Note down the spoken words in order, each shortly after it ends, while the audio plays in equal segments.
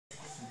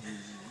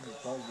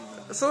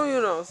So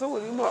you know, so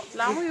what you want?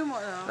 Now you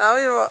want? Now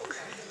you want?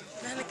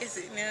 Welcome to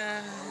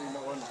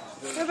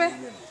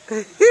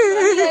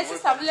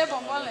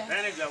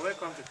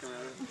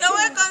Cameroon. You're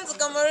welcome to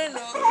Cameroon.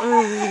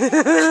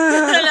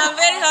 And I'm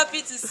very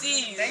happy to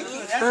see you. Thank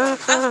you.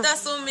 After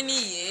so many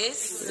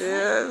years.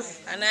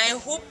 Yes. And I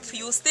hope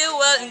you stay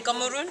well in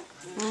Cameroon.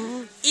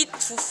 Eat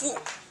fufu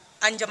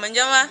and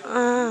jamanjama.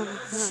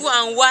 Fufu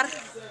and war.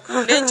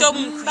 Then chop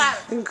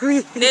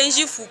Increase. then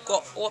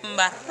fuko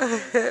mbar.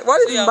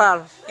 What is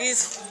mbar?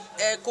 It's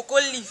cocoa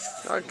leaf.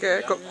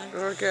 Okay.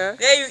 Okay.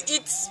 Then you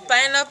eat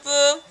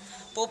pineapple,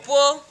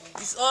 popo.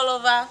 It's all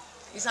over.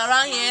 It's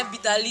around here,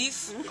 bitter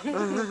leaf.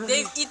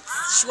 They eat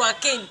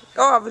sugarcane.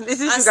 Oh, I've been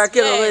eating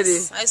sugarcane already.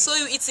 I saw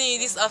you eating it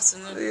this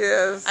afternoon.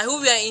 Yes. I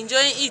hope you are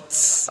enjoying it.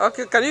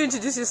 Okay, can you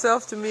introduce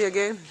yourself to me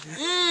again?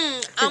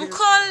 I'm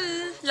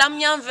called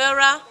Lamyan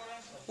Vera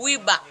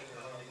Wiba.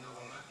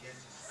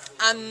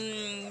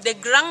 I'm the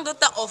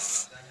granddaughter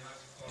of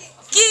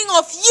King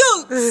of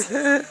Youth,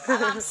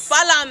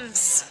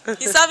 Palams.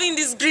 He's having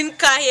this green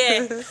car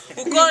here.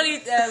 We call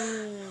it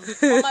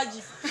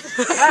Omaji.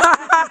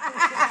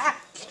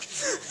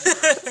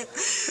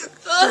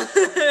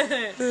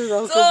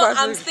 So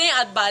I'm staying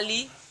at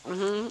Bali.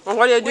 And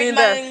what are you doing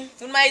there?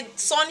 With my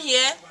son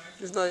here.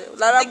 It's not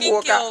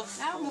Taking care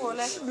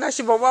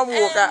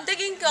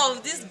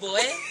of this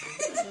boy.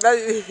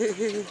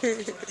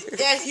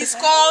 Yeah, he's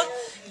called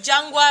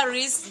Jangwa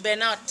Riz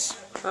Bernard.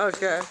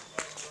 Okay.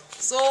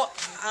 So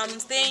I'm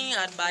staying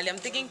at Bali. I'm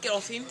taking care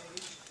of him.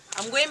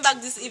 I'm going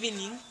back this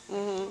evening.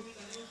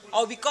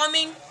 I'll be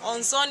coming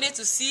on Sunday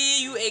to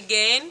see you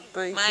again.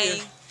 Thank my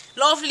you.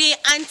 lovely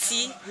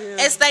auntie,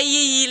 Esther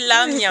Yiyi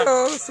Lamia.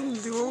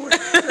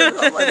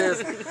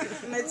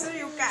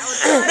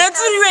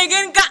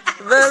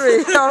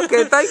 Very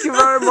okay. Thank you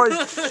very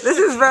much. This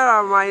is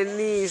Vera, my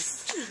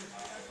niece.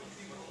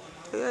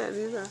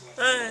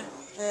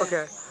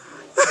 Okay.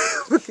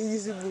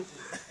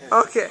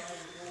 Okay.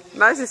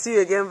 Nice to see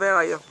you again,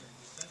 Vera.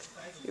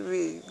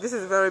 This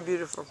is very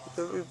beautiful.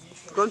 You're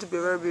going to be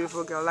a very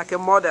beautiful girl, like a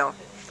model.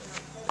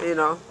 You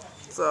know.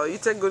 So you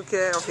take good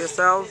care of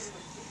yourselves.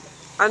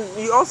 And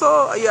you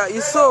also,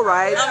 you sew,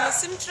 right? I'm a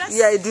seamstress.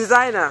 Yeah, a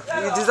designer.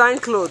 You design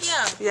clothes.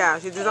 Yeah. Yeah,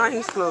 she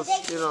designs clothes,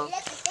 you know.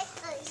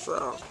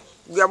 So,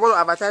 we are going to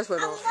advertise for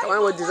now. The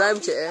one with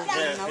design chair.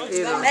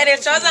 You know. And the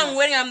trousers I'm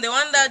wearing, I'm the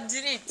one that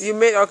did it. You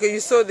made, okay,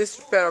 you sewed this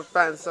pair of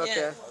pants,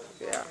 okay.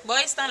 Yeah.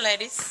 Boy, stand like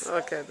this.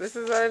 Okay, this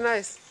is very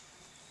nice.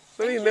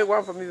 Maybe you make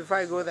one for me before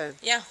I go then.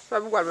 Yeah. So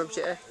I'm going to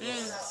chair.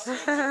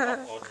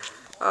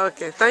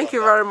 Okay, thank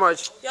you very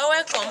much. You're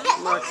welcome.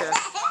 Okay.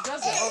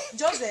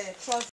 Just the trousers.